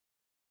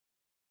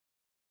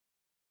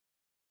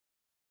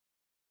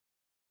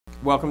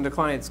Welcome to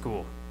Client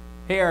School.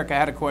 Hey Eric, I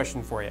had a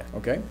question for you.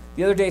 Okay.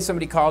 The other day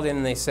somebody called in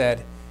and they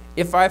said,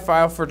 if I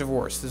file for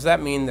divorce, does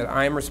that mean that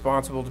I'm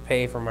responsible to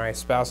pay for my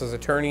spouse's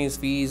attorney's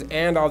fees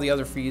and all the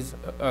other fees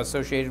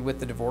associated with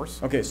the divorce?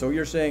 Okay, so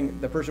you're saying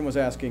the person was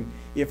asking,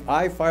 if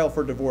I file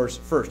for divorce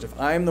first, if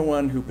I'm the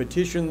one who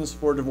petitions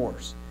for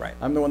divorce, Right.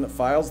 I'm the one that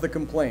files the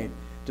complaint,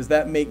 does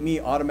that make me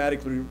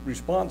automatically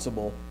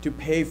responsible to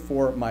pay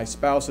for my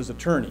spouse's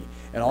attorney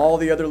and all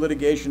the other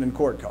litigation and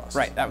court costs?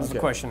 Right, that was the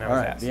question I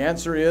was asking. The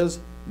answer is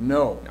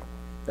no. No.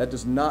 That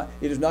does not,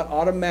 it is not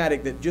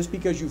automatic that just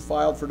because you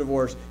filed for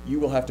divorce, you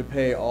will have to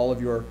pay all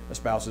of your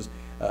spouse's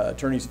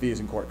attorney's fees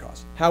and court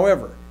costs.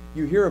 However,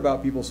 you hear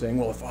about people saying,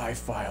 well, if I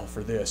file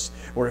for this,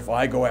 or if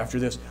I go after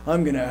this,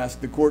 I'm going to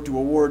ask the court to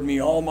award me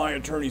all my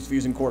attorney's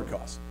fees and court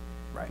costs.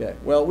 Right. Okay,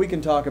 well, we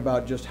can talk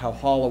about just how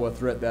hollow a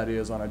threat that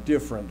is on a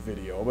different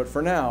video, but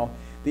for now,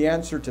 the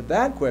answer to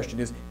that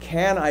question is,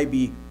 can I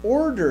be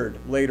ordered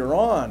later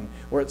on,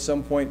 or at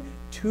some point,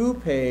 to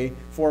pay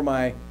for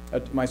my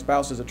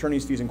spouse's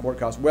attorney's fees and court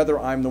costs, whether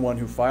I'm the one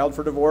who filed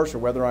for divorce or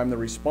whether I'm the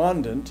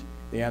respondent?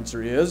 The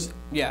answer is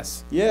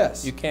Yes.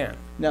 yes. You can.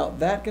 Now,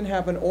 that can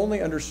happen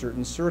only under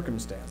certain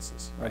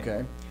circumstances, Right.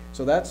 okay?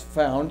 So that's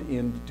found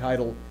in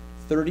Title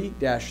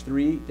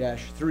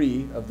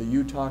 30-3-3 of the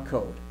Utah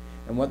Code.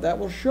 And what that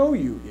will show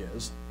you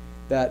is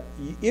that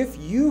if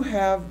you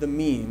have the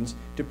means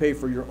to pay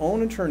for your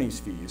own attorney's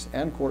fees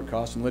and court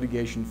costs and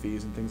litigation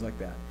fees and things like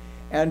that,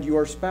 and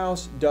your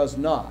spouse does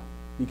not,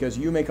 because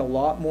you make a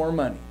lot more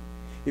money,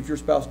 if your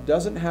spouse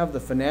doesn't have the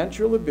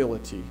financial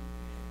ability,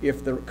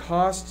 if the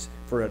costs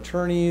for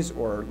attorneys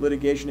or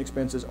litigation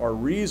expenses are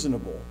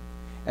reasonable,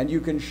 and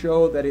you can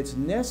show that it's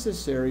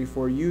necessary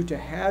for you to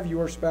have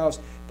your spouse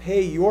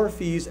pay your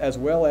fees as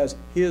well as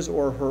his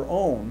or her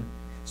own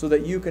so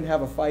that you can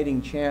have a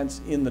fighting chance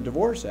in the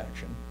divorce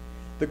action,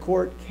 the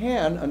court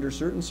can, under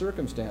certain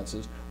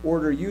circumstances,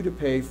 order you to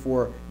pay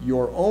for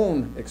your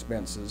own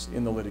expenses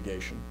in the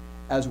litigation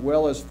as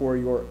well as for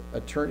your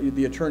attorney,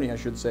 the attorney, I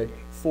should say,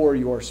 for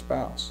your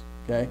spouse,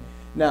 okay?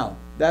 Now,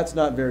 that's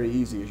not very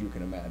easy, as you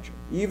can imagine.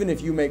 Even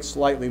if you make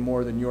slightly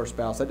more than your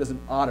spouse, that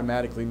doesn't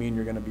automatically mean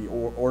you're going to be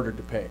ordered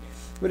to pay.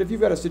 But if you've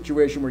got a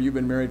situation where you've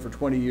been married for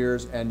 20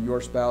 years and your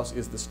spouse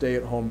is the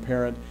stay-at-home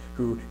parent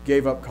who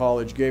gave up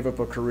college, gave up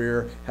a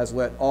career, has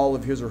let all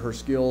of his or her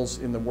skills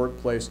in the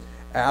workplace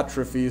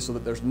atrophy so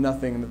that there's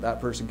nothing that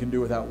that person can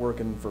do without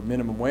working for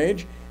minimum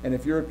wage, and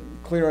if you're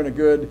clearing a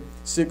good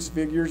 6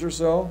 figures or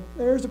so,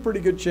 there's a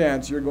pretty good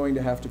chance you're going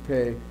to have to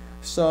pay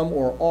some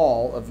or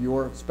all of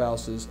your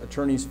spouse's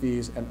attorney's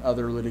fees and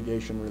other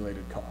litigation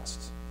related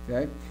costs,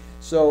 okay?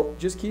 So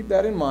just keep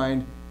that in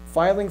mind.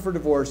 Filing for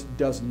divorce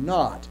does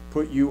not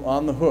put you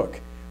on the hook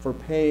for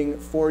paying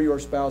for your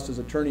spouse's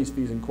attorney's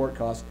fees and court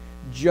costs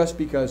just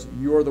because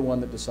you're the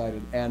one that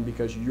decided and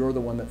because you're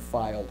the one that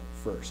filed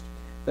first.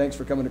 Thanks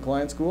for coming to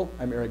Client School.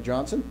 I'm Eric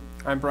Johnson.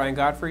 I'm Brian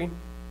Godfrey.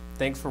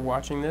 Thanks for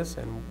watching this,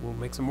 and we'll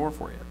make some more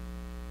for you.